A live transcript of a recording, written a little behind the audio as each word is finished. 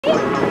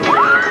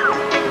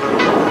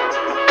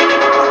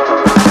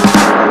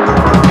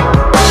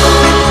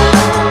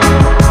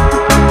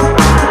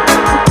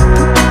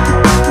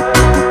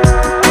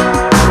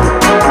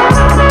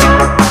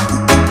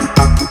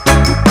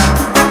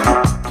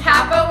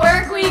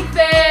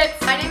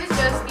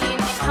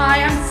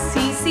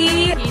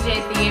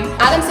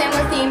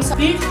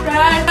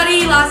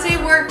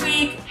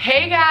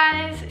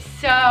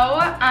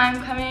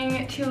I'm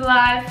coming to you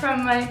live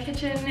from my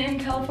kitchen in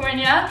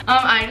California.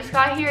 I just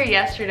got here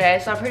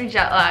yesterday, so I'm pretty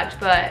jet lagged,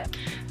 but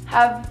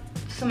have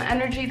some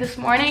energy this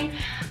morning.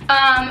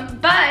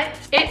 But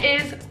it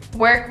is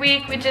work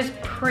week, which is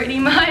pretty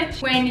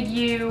much when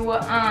you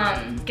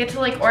get to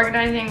like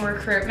organizing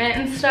recruitment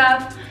and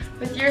stuff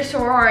with your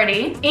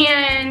sorority.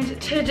 And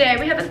today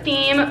we have a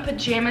theme,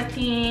 pajama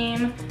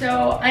theme.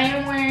 So I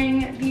am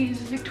wearing these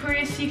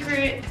Victoria's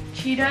Secret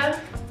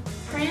cheetah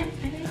print,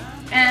 I think,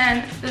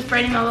 and this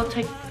Brady Melville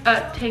tank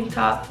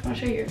top. I'll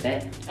show you your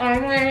fit.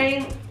 I'm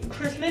wearing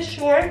Christmas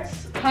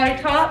shorts, high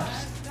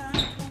tops,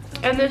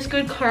 and this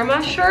Good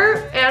Karma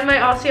shirt, and my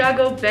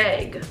Asiago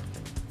bag.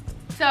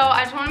 So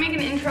I just want to make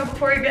an intro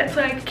before it gets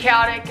like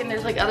chaotic and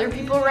there's like other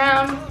people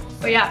around.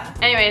 But yeah,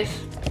 anyways.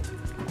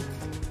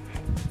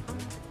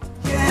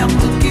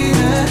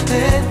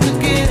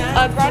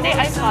 A grande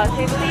iced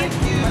latte, please,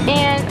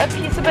 and a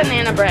piece of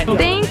banana bread.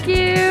 Thank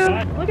you.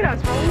 Look at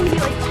us, we're only gonna be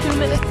like 2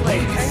 minutes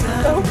late.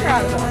 I'm so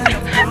proud of us.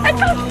 I don't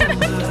get on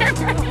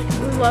camera.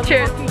 We love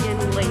walking in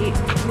late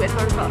with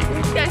our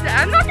coffee. Guys,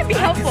 I'm not gonna be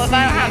helpful if I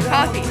don't have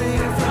coffee.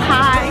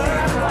 Hi.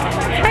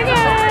 Hi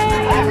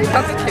guys.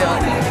 Coffee chill.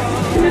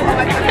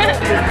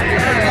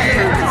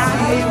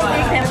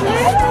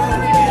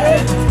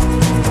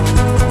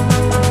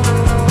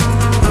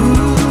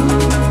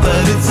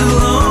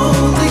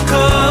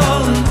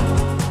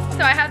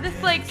 So I have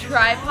this like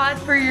tripod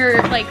for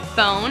your like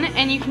phone,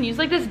 and you can use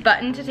like this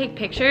button to take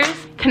pictures.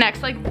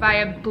 Connects like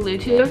via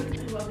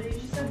Bluetooth. Well, you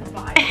just said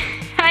via.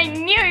 I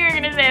knew you were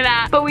gonna say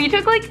that. But we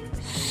took like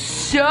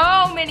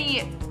so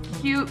many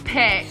cute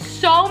pics.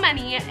 So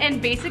many,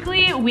 and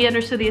basically we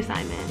understood the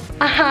assignment.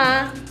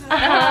 I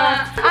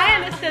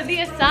understood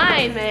the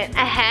assignment.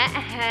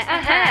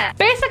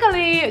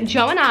 Basically,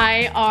 Joe and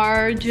I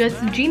are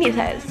just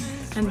geniuses.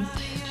 And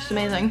just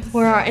amazing.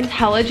 We're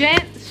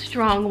intelligent,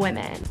 strong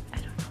women. I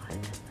don't know how to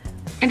do this.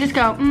 And just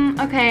go,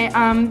 okay,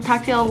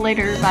 talk to y'all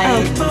later,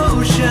 bye.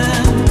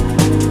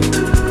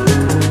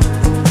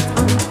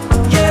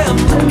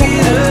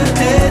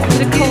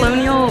 The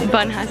colonial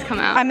bun has come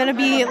out. I'm gonna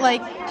be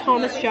like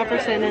Thomas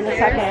Jefferson in a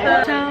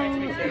second. So,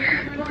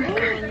 we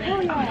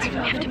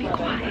have to be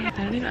quiet.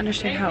 I don't even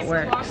understand how it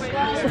works.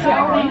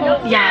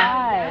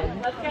 Yeah.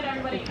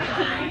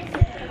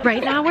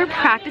 Right now we're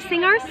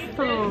practicing our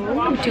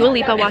song. Dua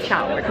Lipa, watch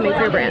out. We're coming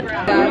for your brand.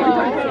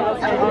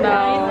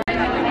 No.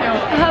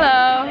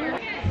 Hello.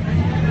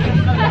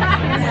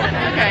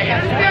 Okay.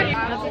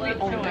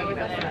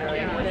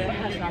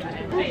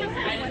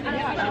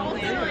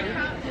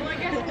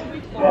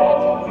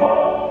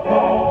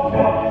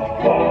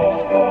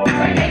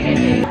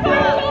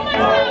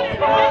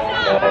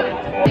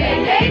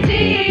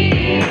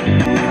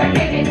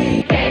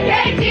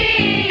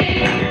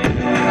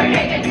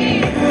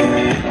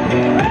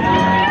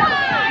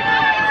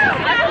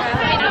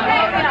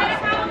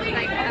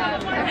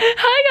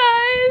 Hi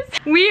guys!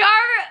 We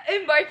are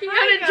embarking on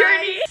a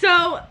journey.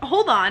 So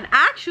hold on,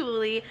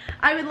 actually,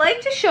 I would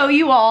like to show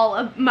you all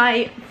of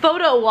my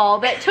photo wall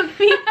that took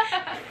me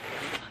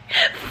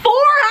 4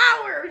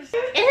 hours.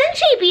 Isn't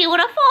she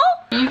beautiful?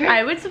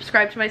 I would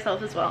subscribe to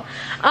myself as well.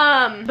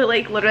 But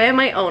like literally I'm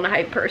my own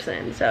hype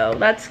person. So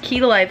that's key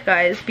to life,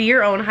 guys. Be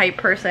your own hype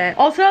person.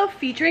 Also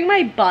featuring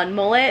my bun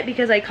mullet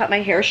because I cut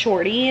my hair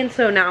shorty, and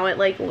so now it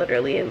like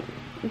literally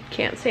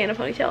can't stay in a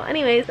ponytail.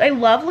 Anyways, I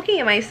love looking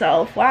at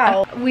myself.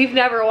 Wow. We've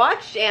never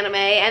watched anime,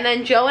 and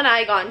then Joe and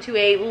I got into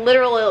a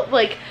literal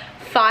like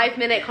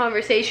 5-minute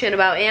conversation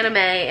about anime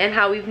and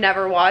how we've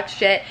never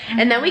watched it,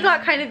 and then we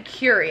got kind of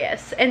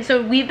curious, and so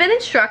we've been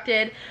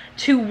instructed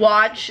to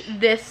watch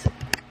this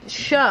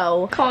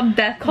show called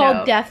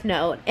Death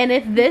Note. And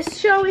if this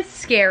show is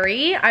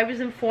scary, I was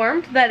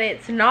informed that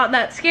it's not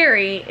that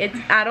scary. It's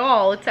at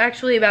all. It's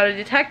actually about a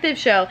detective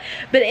show,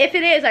 but if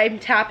it is, I'm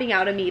tapping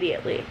out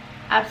immediately.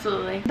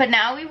 Absolutely. But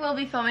now we will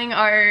be filming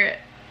our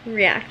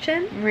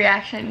reaction.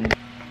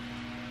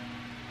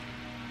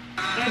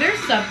 Are there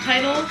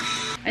subtitles?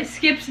 I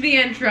skipped the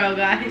intro,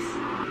 guys.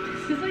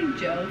 This is like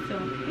Joe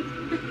filming.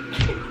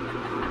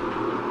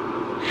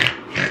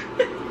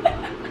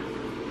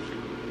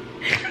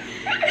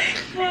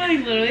 I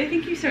literally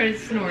think you started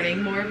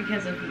snorting more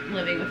because of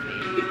living with me.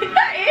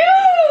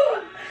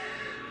 Ew!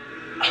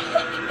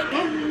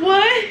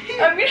 What?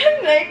 I'm gonna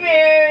have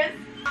nightmares.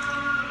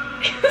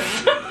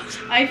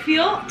 I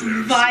feel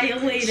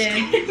violated.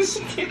 You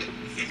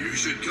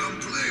should come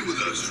play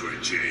with us for a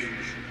change.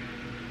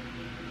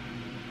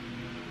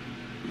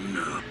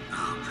 No,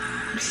 I'll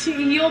pass.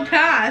 You'll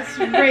pass,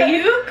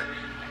 Ryuk.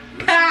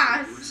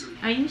 Pass.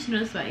 I need to know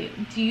this about you.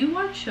 Do you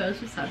watch shows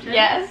with subtitles?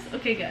 Yes.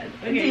 Okay, good.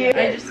 Okay,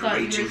 I just thought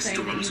you were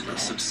saying that you did.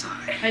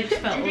 I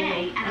just felt a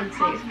little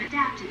unsafe.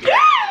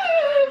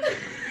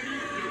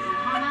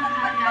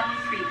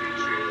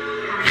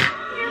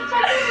 You're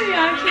such a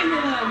reaction to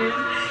that, dude.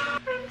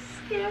 I'm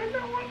scared. Oh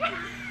my god.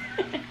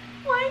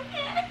 Why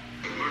can't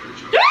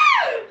you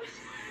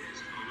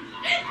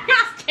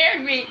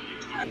scared me.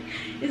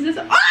 Is this?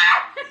 Ah!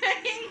 I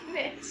hate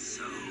this.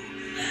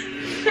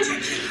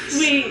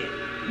 Wait,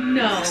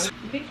 no.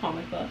 Okay,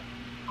 comic book.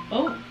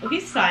 Oh, okay,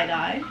 side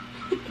eye.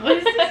 What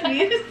is this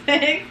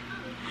music?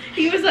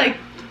 He was like,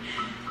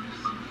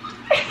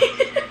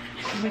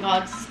 oh my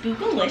god,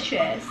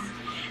 spookalicious.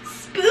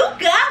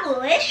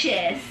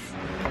 Spookalicious.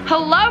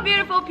 Hello,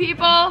 beautiful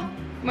people.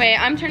 Wait,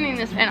 I'm turning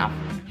this fan off.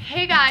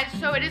 Hey guys,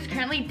 so it is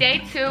currently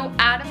day 2,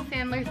 Adam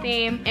Sandler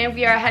theme, and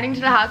we are heading to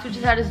the house. We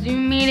just had a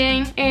Zoom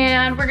meeting,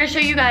 and we're gonna show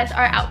you guys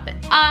our outfits.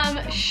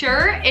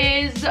 Shirt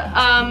is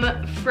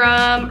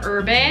from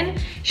Urban.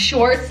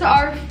 Shorts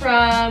are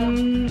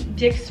from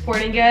Dick's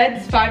Sporting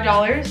Goods,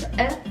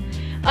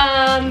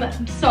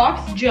 $5.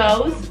 Socks,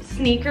 Joe's.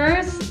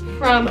 Sneakers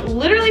from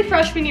literally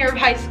freshman year of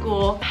high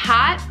school.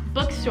 Hat,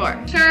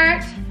 bookstore.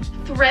 Shirt,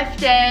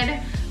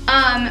 thrifted.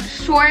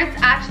 Shorts,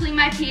 actually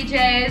my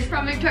PJs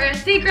from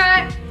Victoria's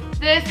Secret.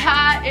 This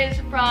hat is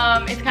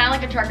from, it's kind of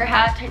like a trucker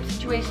hat type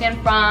situation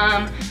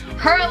from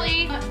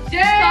Hurley.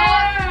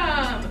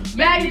 Damn! Socks,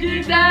 yeah, you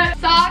did that.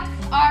 Socks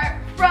are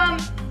from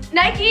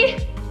Nike,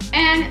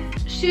 and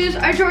shoes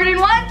are Jordan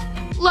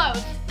 1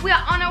 Lowe's. We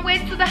are on our way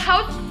to the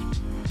house.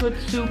 Good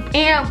soup.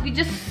 And we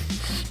just,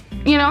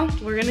 you know.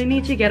 We're gonna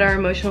need to get our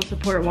emotional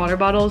support water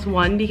bottles.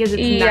 One, because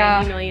it's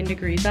 90 million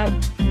degrees out.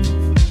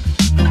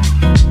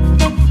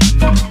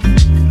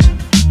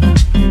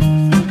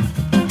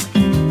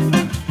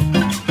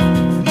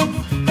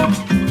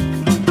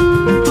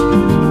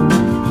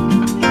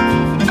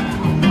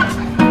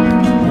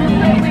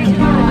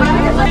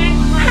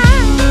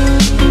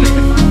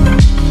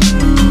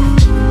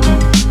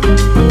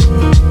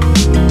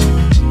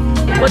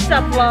 What's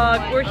up,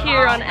 vlog? We're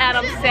here on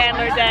Adam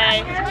Sandler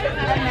Day.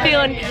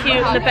 Feeling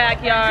cute in the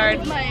backyard.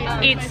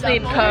 Eat,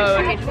 sleep,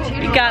 code.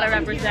 You gotta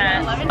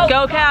represent.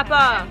 Go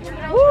Kappa!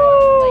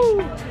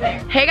 Woo!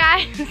 Hey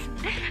guys,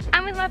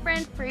 I'm with my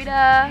friend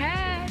Frida,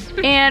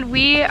 and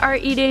we are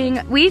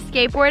eating. We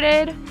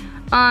skateboarded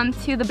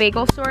to the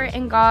bagel store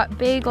and got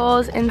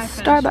bagels in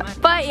Starbucks.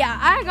 But yeah,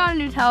 I got a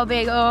Nutella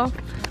bagel.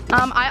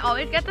 I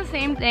always get the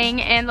same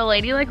thing, and the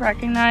lady like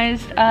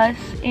recognized us,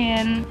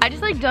 and I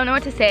just like don't know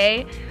what to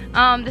say.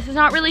 This is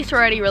not really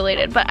sorority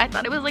related, but I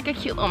thought it was like a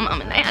cute little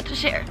moment I had to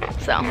share.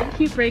 So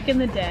Keep breaking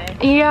the day.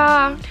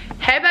 yeah.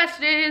 Hey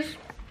besties.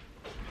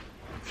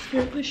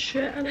 Scared the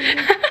shit out of me.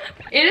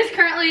 It is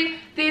currently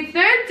the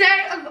 3rd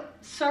day of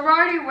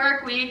sorority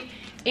work week,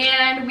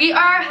 and we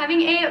are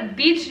having a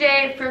beach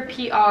day for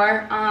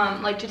PR.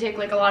 Like to take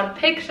like a lot of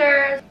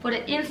pictures, put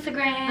it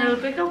Instagram. I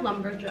look like a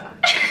lumberjack.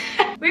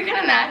 We're kind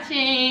of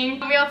matching.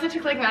 We also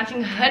took like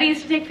matching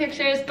hoodies to take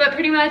pictures, but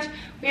pretty much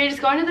we're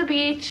just going to the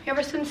beach. We have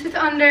our swimsuits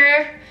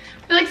under.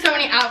 We have like so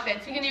many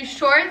outfits. You can do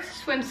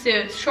shorts,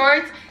 swimsuits,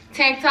 shorts,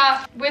 tank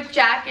top with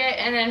jacket,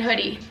 and then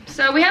hoodie.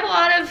 So we have a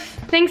lot of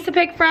things to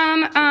pick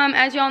from.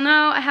 As y'all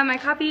know, I have my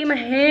coffee in my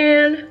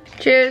hand.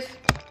 Cheers.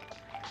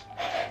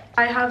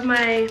 I have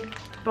my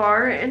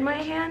bar in my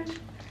hand.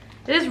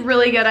 It is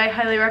really good. I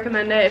highly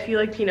recommend it if you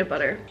like peanut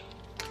butter.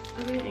 I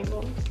have an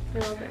angle. I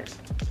love it.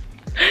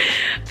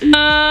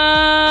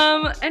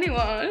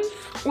 Anyways,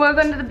 we're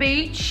going to the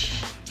beach.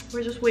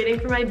 We're just waiting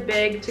for my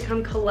big to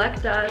come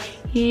collect us.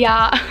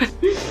 Yeah.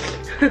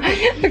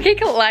 Okay,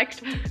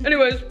 collect.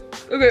 Anyways,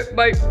 okay,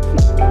 bye.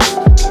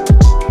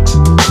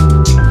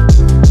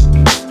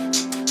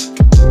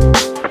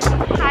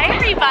 Hi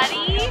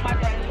everybody.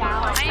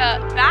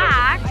 I'm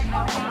back.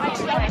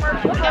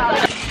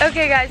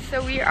 Okay guys,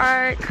 so we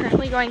are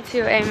currently going to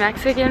a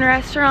Mexican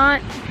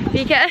restaurant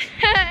because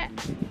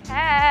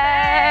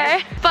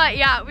hey. But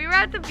yeah, we were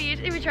at the beach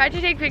and we tried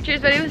to take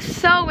pictures, but it was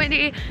so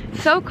windy,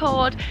 so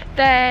cold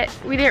that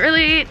we didn't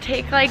really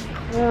take like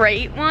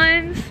great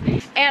ones.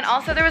 And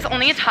also there was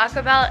only a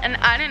Taco Bell, and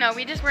I don't know,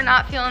 we just were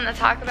not feeling the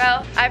Taco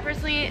Bell. I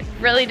personally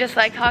really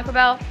dislike Taco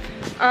Bell.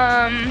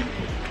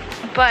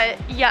 But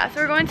yeah,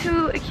 so we're going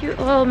to a cute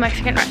little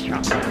Mexican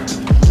restaurant.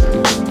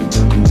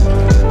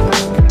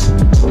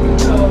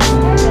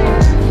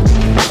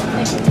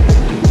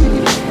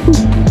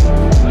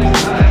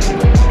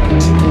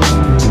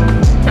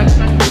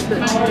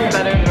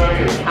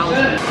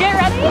 Get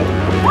ready?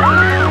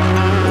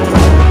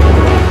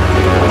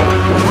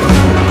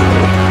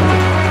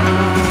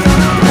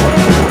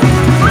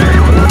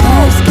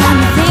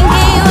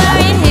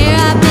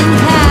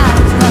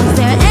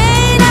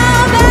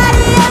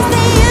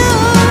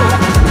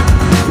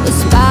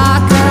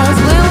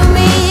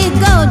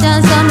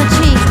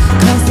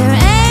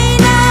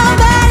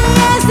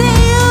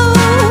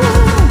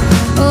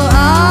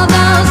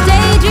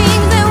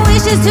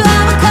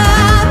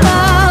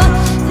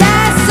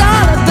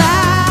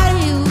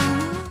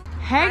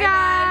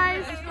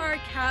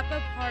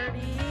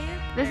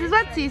 This is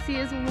what Cece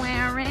is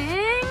wearing,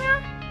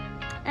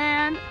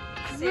 and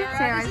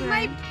Sarah, this is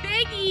my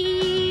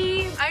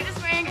biggie. I'm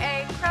just wearing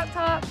a crop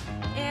top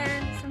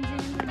and some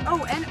jeans.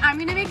 Oh, and I'm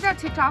gonna make that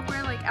TikTok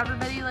where like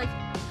everybody like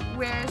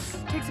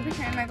takes a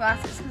picture in my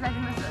glasses because I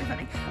think that's really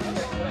funny.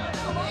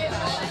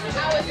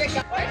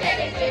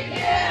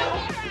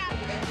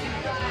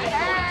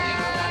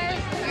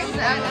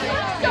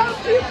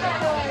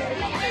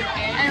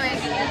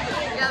 Anyways,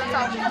 yeah, that's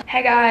all.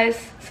 Hey guys,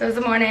 so it's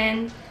the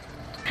morning.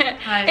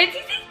 Hi. It's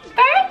Cece's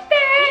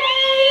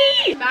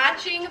birthday!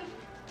 Matching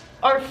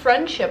our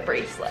friendship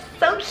bracelet.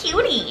 So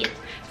cutie.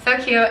 So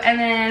cute. And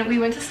then we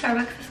went to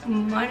Starbucks this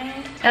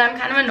morning. And I'm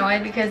kind of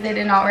annoyed because they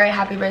did not write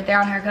happy birthday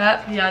on her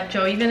cup. Yeah,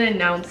 Joe even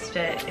announced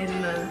it in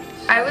the...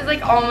 I was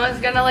like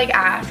almost gonna like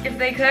ask if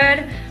they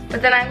could,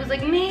 but then I was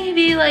like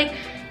maybe like,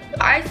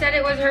 I said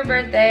it was her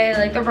birthday,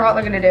 like they're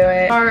probably gonna do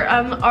it.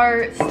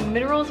 Our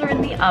cinnamon rolls are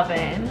in the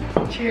oven.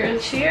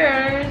 Cheers.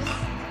 Cheers.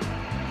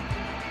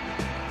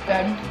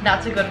 Good.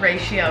 That's a good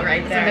ratio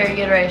right there. It's a very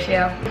good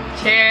ratio.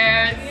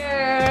 Cheers.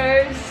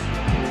 Cheers.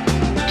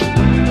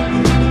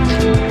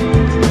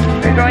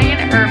 We're going in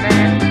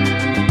urban.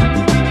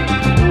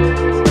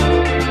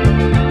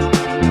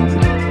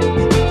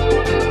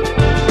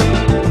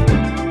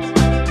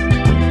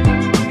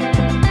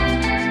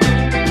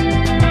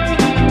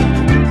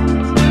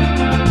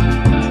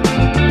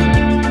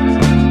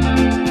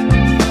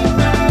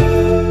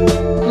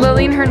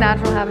 Lily and her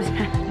natural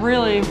habitat.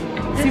 Really?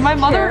 See, my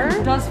mother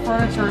does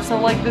furniture, so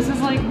like this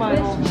is like my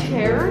home. This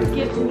chair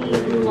gives me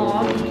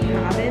log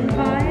cabin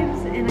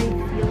vibes, and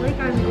I feel like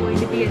I'm going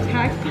to be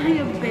attacked by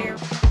a bear.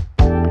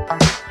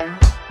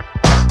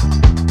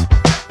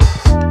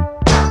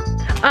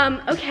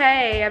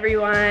 Okay,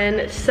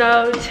 everyone.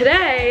 So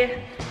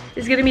today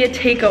is gonna be a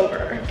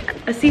takeover,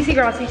 a CC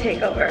Grassi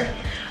takeover.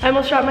 I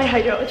almost dropped my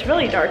hydro. It's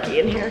really darky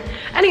in here.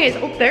 Anyways,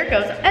 oh, there it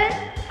goes.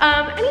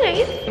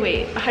 Anyways,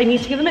 wait, I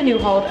need to give them a new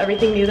haul of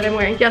everything new that I'm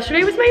wearing.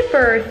 Yesterday was my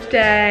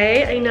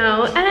birthday, I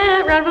know.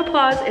 Round of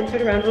applause,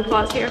 insert a round of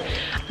applause here.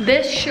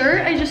 This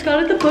shirt I just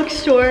got at the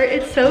bookstore.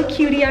 It's so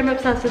cutie, I'm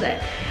obsessed with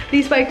it.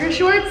 These biker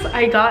shorts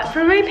I got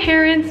from my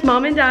parents.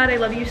 Mom and Dad, I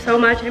love you so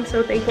much. I'm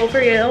so thankful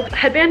for you.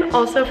 Headband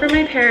also from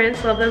my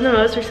parents, love them the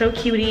most, they're so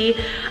cutie.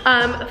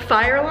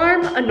 Fire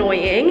alarm,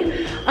 annoying.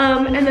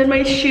 And then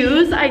my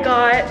shoes I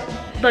got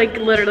like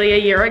literally a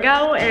year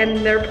ago,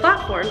 and they're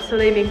platforms, so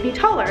they make me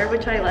taller,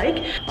 which I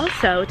like.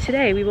 Also,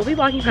 today we will be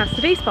walking past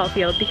the baseball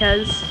field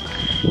because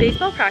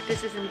baseball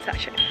practice is in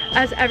session.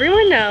 As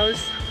everyone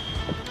knows,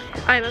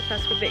 I'm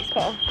obsessed with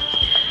baseball.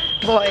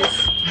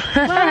 Boys.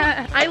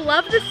 Well, I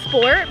love the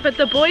sport, but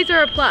the boys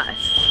are a plus.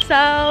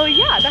 So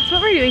yeah, that's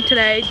what we're doing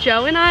today.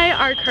 Joe and I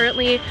are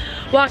currently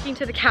walking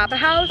to the Kappa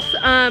house.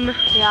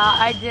 Yeah,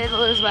 I did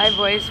lose my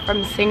voice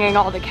from singing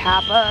all the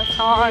Kappa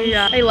songs.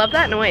 Yeah, I love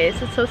that noise.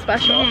 It's so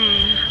special.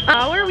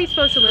 How are we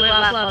supposed to live,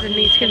 laugh, love in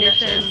these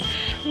conditions?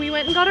 We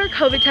went and got our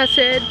COVID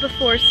tested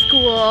before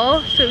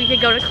school so we could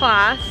go to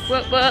class.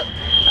 What?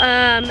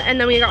 And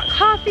then we got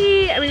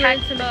coffee and we ran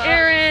some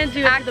errands.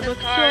 We went to the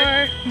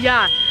bookstore.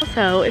 Yeah.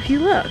 Also, if you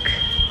look,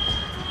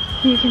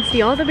 you can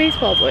see all the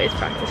baseball boys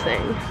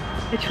practicing,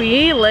 which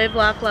we live,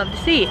 laugh, love to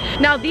see.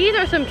 Now these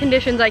are some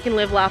conditions I can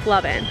live, laugh,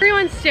 love in.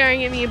 Everyone's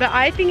staring at me, but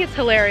I think it's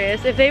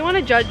hilarious. If they want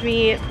to judge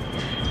me,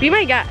 be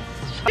my guest.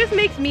 It just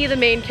makes me the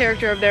main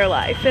character of their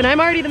life, and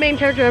I'm already the main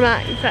character of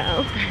mine,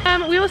 so.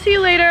 We will see you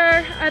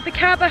later at the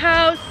Kappa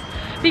house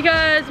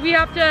because we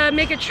have to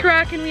make a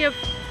trek and we have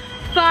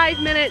 5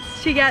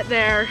 minutes to get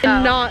there,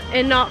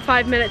 and not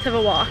 5 minutes of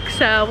a walk.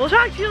 So we'll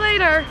talk to you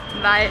later.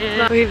 Bye.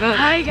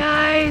 Hi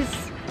guys.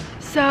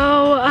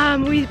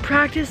 So we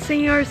practiced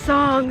singing our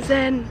songs,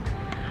 and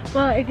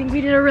well, I think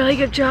we did a really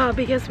good job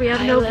because we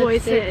have no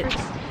voices.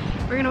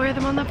 We're gonna wear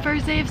them on the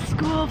first day of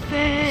school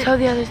fit. Show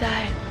the other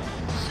side.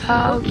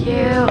 So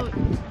cute.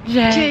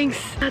 Jinx.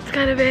 That's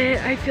kind of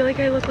it. I feel like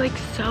I look like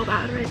so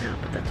bad right now,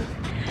 but that's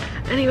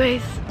okay.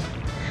 Anyways,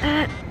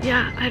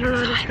 yeah, I don't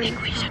know how to turn this. I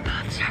think we should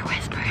both start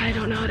whispering. I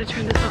don't know how to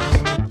turn this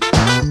off.